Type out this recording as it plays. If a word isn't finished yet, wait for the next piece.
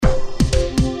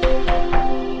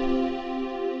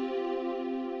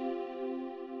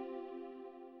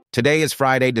Today is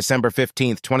Friday, December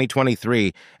 15th,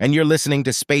 2023, and you're listening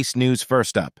to Space News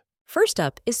First Up. First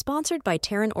Up is sponsored by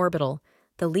Terran Orbital,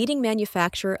 the leading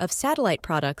manufacturer of satellite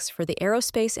products for the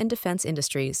aerospace and defense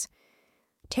industries.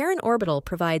 Terran Orbital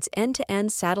provides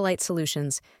end-to-end satellite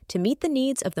solutions to meet the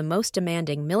needs of the most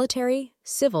demanding military,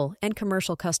 civil, and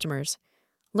commercial customers.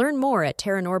 Learn more at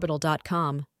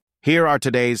terranorbital.com. Here are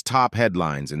today's top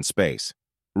headlines in space.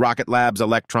 Rocket Lab's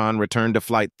Electron returned to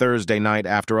flight Thursday night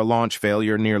after a launch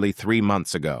failure nearly 3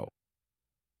 months ago.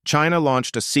 China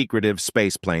launched a secretive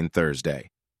spaceplane Thursday.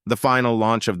 The final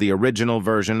launch of the original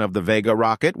version of the Vega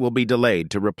rocket will be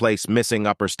delayed to replace missing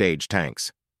upper stage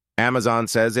tanks. Amazon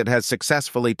says it has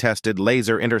successfully tested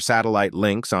laser intersatellite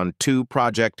links on 2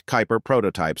 Project Kuiper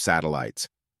prototype satellites.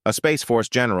 A Space Force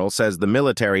general says the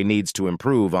military needs to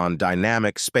improve on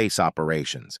dynamic space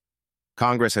operations.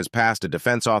 Congress has passed a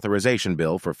defense authorization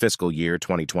bill for fiscal year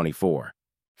 2024.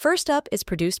 First Up is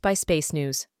produced by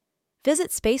SpaceNews.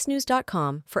 Visit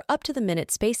spacenews.com for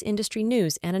up-to-the-minute space industry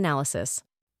news and analysis.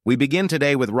 We begin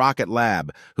today with Rocket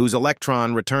Lab, whose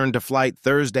Electron returned to flight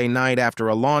Thursday night after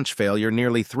a launch failure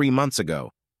nearly 3 months ago.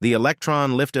 The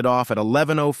Electron lifted off at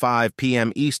 11:05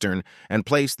 p.m. Eastern and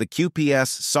placed the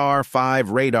QPS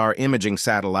SAR-5 radar imaging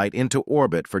satellite into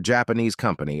orbit for Japanese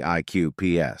company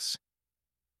IQPS.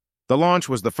 The launch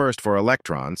was the first for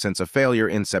Electron since a failure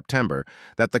in September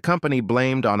that the company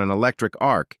blamed on an electric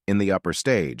arc in the upper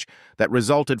stage that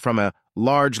resulted from a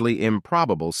largely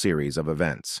improbable series of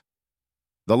events.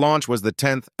 The launch was the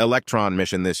 10th Electron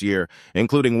mission this year,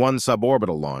 including 1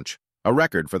 suborbital launch, a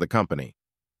record for the company.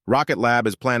 Rocket Lab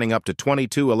is planning up to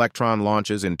 22 Electron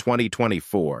launches in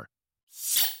 2024.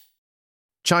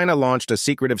 China launched a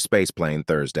secretive spaceplane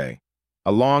Thursday.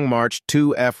 A Long March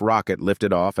 2F rocket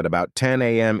lifted off at about 10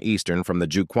 a.m. Eastern from the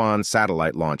Jiuquan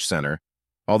Satellite Launch Center,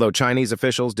 although Chinese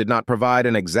officials did not provide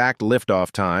an exact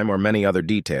liftoff time or many other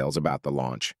details about the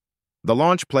launch. The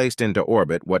launch placed into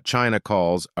orbit what China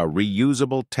calls a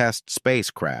reusable test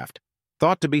spacecraft,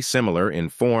 thought to be similar in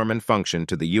form and function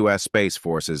to the U.S. Space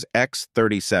Force's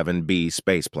X-37B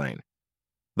spaceplane.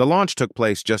 The launch took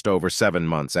place just over 7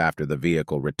 months after the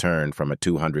vehicle returned from a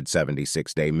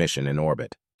 276-day mission in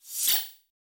orbit.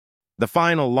 The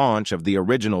final launch of the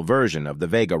original version of the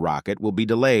Vega rocket will be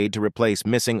delayed to replace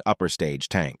missing upper stage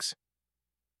tanks.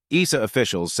 ESA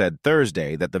officials said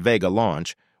Thursday that the Vega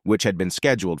launch, which had been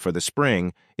scheduled for the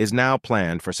spring, is now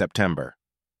planned for September.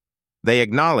 They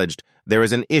acknowledged there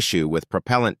is an issue with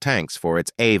propellant tanks for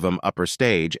its AVM upper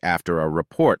stage after a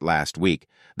report last week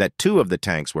that 2 of the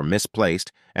tanks were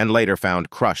misplaced and later found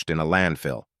crushed in a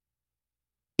landfill.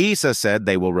 ESA said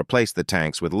they will replace the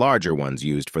tanks with larger ones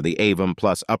used for the AVM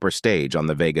plus upper stage on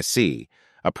the Vega C,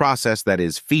 a process that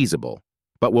is feasible,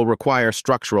 but will require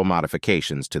structural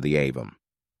modifications to the AVM.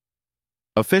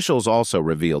 Officials also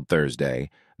revealed Thursday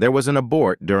there was an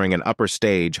abort during an upper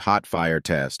stage hot fire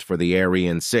test for the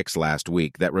Ariane 6 last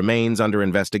week that remains under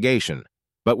investigation,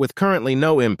 but with currently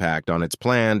no impact on its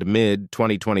planned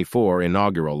mid-2024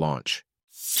 inaugural launch.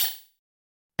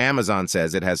 Amazon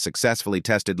says it has successfully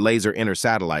tested laser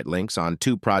intersatellite links on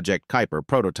 2 Project Kuiper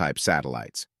prototype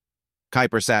satellites.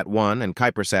 KuiperSat-1 and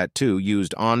KuiperSat-2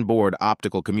 used onboard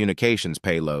optical communications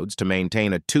payloads to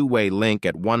maintain a 2-way link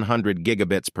at 100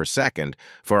 gigabits per second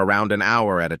for around an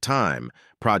hour at a time,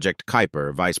 Project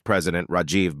Kuiper Vice President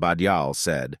Rajiv Badyal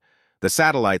said. The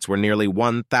satellites were nearly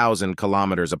 1,000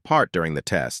 kilometers apart during the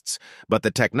tests, but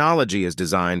the technology is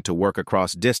designed to work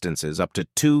across distances up to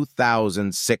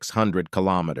 2,600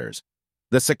 kilometers.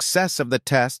 The success of the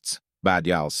tests,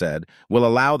 Badyal said, will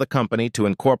allow the company to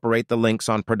incorporate the links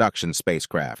on production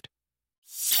spacecraft.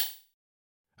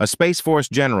 A Space Force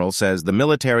general says the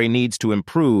military needs to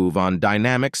improve on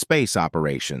dynamic space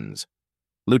operations.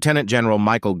 Lieutenant General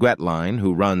Michael Guetlein,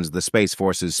 who runs the Space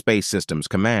Force's Space Systems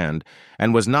Command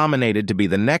and was nominated to be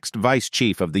the next Vice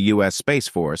Chief of the U.S. Space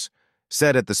Force,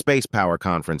 said at the Space Power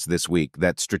Conference this week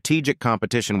that strategic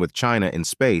competition with China in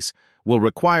space will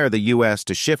require the U.S.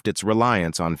 to shift its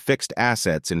reliance on fixed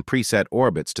assets in preset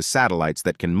orbits to satellites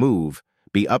that can move,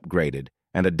 be upgraded,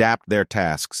 and adapt their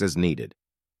tasks as needed.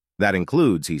 That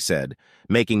includes, he said,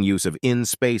 making use of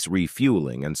in-space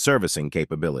refueling and servicing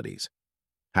capabilities.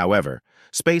 However,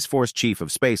 Space Force Chief of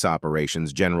Space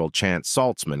Operations General Chance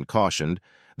Saltzman cautioned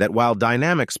that while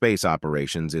dynamic space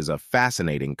operations is a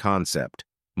fascinating concept,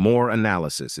 more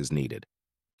analysis is needed.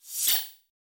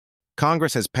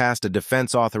 Congress has passed a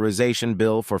defense authorization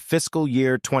bill for fiscal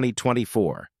year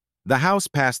 2024. The House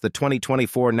passed the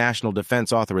 2024 National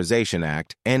Defense Authorization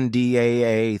Act,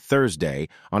 NDAA, Thursday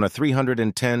on a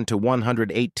 310 to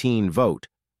 118 vote,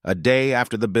 a day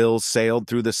after the bill sailed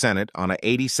through the Senate on a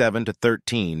 87 to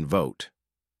 13 vote.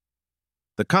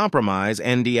 The compromise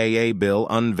NDAA bill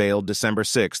unveiled December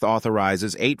 6th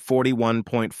authorizes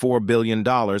 $841.4 billion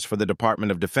for the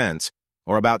Department of Defense,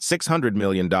 or about $600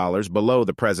 million below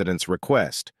the president's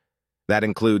request. That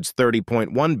includes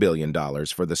 $30.1 billion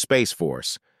for the Space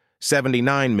Force,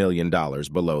 $79 million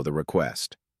below the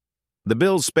request. The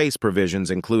bill's space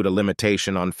provisions include a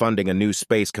limitation on funding a new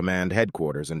Space Command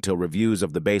headquarters until reviews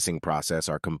of the basing process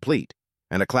are complete,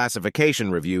 and a classification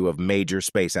review of major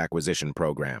space acquisition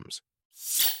programs.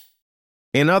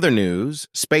 In other news,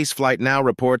 Spaceflight now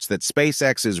reports that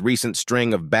SpaceX's recent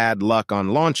string of bad luck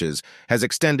on launches has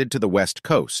extended to the West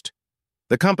Coast.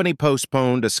 The company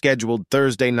postponed a scheduled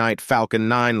Thursday night Falcon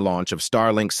 9 launch of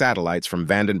Starlink satellites from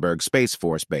Vandenberg Space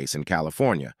Force Base in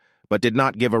California, but did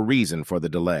not give a reason for the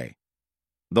delay.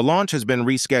 The launch has been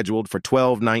rescheduled for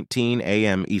 12:19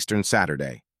 a.m. Eastern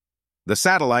Saturday. The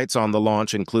satellites on the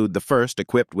launch include the first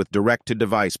equipped with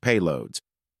direct-to-device payloads.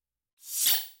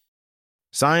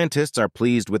 Scientists are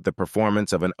pleased with the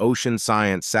performance of an ocean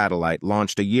science satellite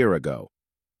launched a year ago.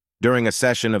 During a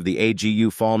session of the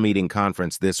AGU Fall Meeting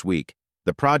Conference this week,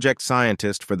 the project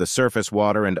scientist for the Surface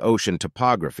Water and Ocean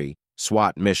Topography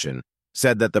 (SWOT) mission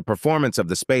said that the performance of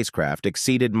the spacecraft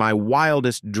exceeded my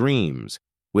wildest dreams,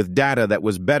 with data that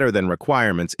was better than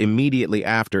requirements immediately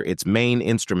after its main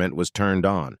instrument was turned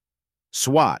on.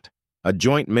 SWOT, a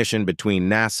joint mission between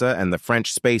NASA and the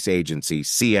French space agency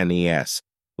CNES,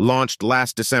 launched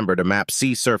last December to map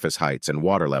sea surface heights and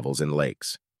water levels in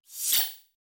lakes.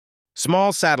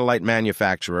 Small satellite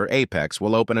manufacturer Apex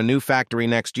will open a new factory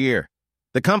next year.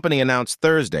 The company announced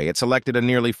Thursday it selected a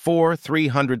nearly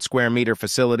 300-square-meter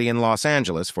facility in Los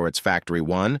Angeles for its Factory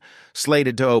 1,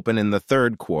 slated to open in the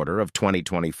third quarter of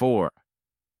 2024.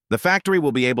 The factory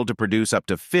will be able to produce up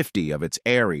to 50 of its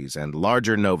Ares and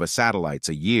larger Nova satellites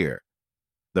a year.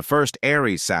 The first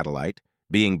Ares satellite,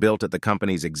 being built at the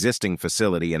company's existing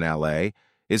facility in LA,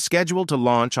 is scheduled to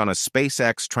launch on a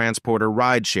SpaceX transporter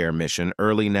rideshare mission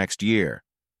early next year.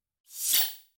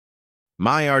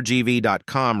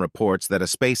 MyRGV.com reports that a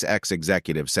SpaceX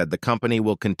executive said the company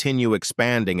will continue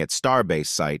expanding its Starbase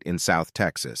site in South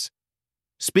Texas.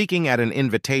 Speaking at an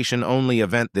invitation-only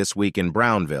event this week in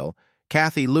Brownville,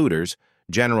 Kathy Luters,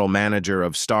 general manager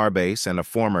of Starbase and a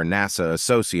former NASA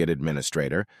associate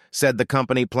administrator, said the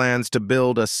company plans to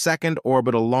build a second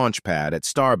orbital launch pad at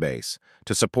Starbase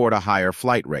to support a higher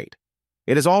flight rate.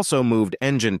 It has also moved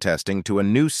engine testing to a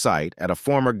new site at a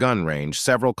former gun range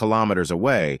several kilometers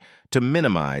away to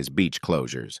minimize beach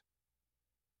closures.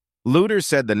 Luters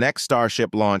said the next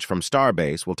Starship launch from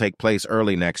Starbase will take place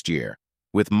early next year,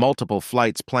 with multiple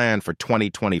flights planned for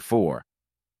 2024.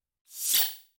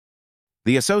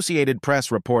 The Associated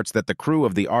Press reports that the crew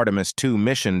of the Artemis II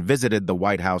mission visited the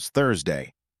White House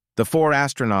Thursday. The 4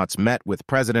 astronauts met with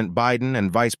President Biden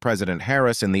and Vice President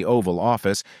Harris in the Oval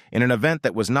Office in an event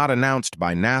that was not announced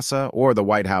by NASA or the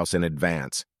White House in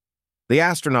advance. The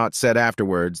astronauts said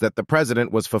afterwards that the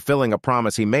president was fulfilling a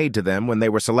promise he made to them when they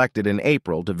were selected in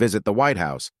April to visit the White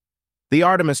House. The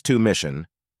Artemis II mission,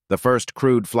 the first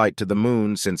crewed flight to the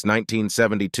moon since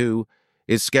 1972,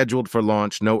 is scheduled for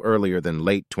launch no earlier than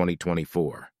late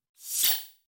 2024.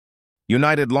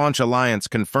 United Launch Alliance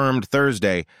confirmed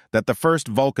Thursday that the first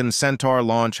Vulcan Centaur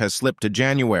launch has slipped to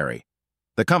January.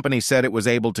 The company said it was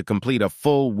able to complete a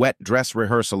full wet dress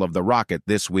rehearsal of the rocket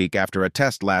this week after a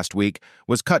test last week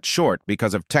was cut short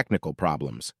because of technical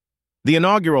problems. The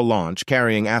inaugural launch,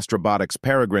 carrying Astrobotic's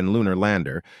Peregrine lunar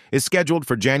lander, is scheduled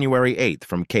for January 8th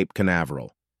from Cape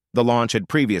Canaveral. The launch had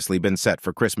previously been set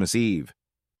for Christmas Eve.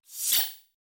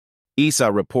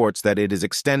 ESA reports that it is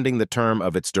extending the term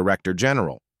of its Director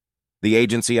General. The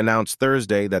agency announced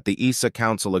Thursday that the ESA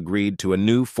Council agreed to a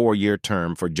new 4-year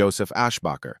term for Joseph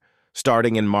Aschbacher,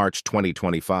 starting in March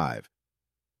 2025.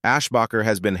 Aschbacher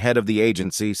has been head of the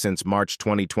agency since March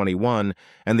 2021,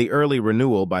 and the early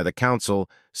renewal by the Council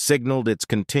signaled its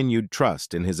continued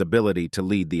trust in his ability to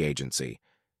lead the agency.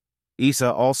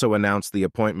 ESA also announced the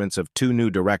appointments of 2 new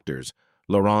directors,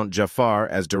 Laurent Jaffar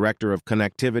as Director of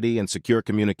Connectivity and Secure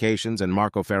Communications and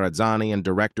Marco Ferrazzani as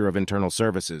Director of Internal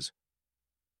Services.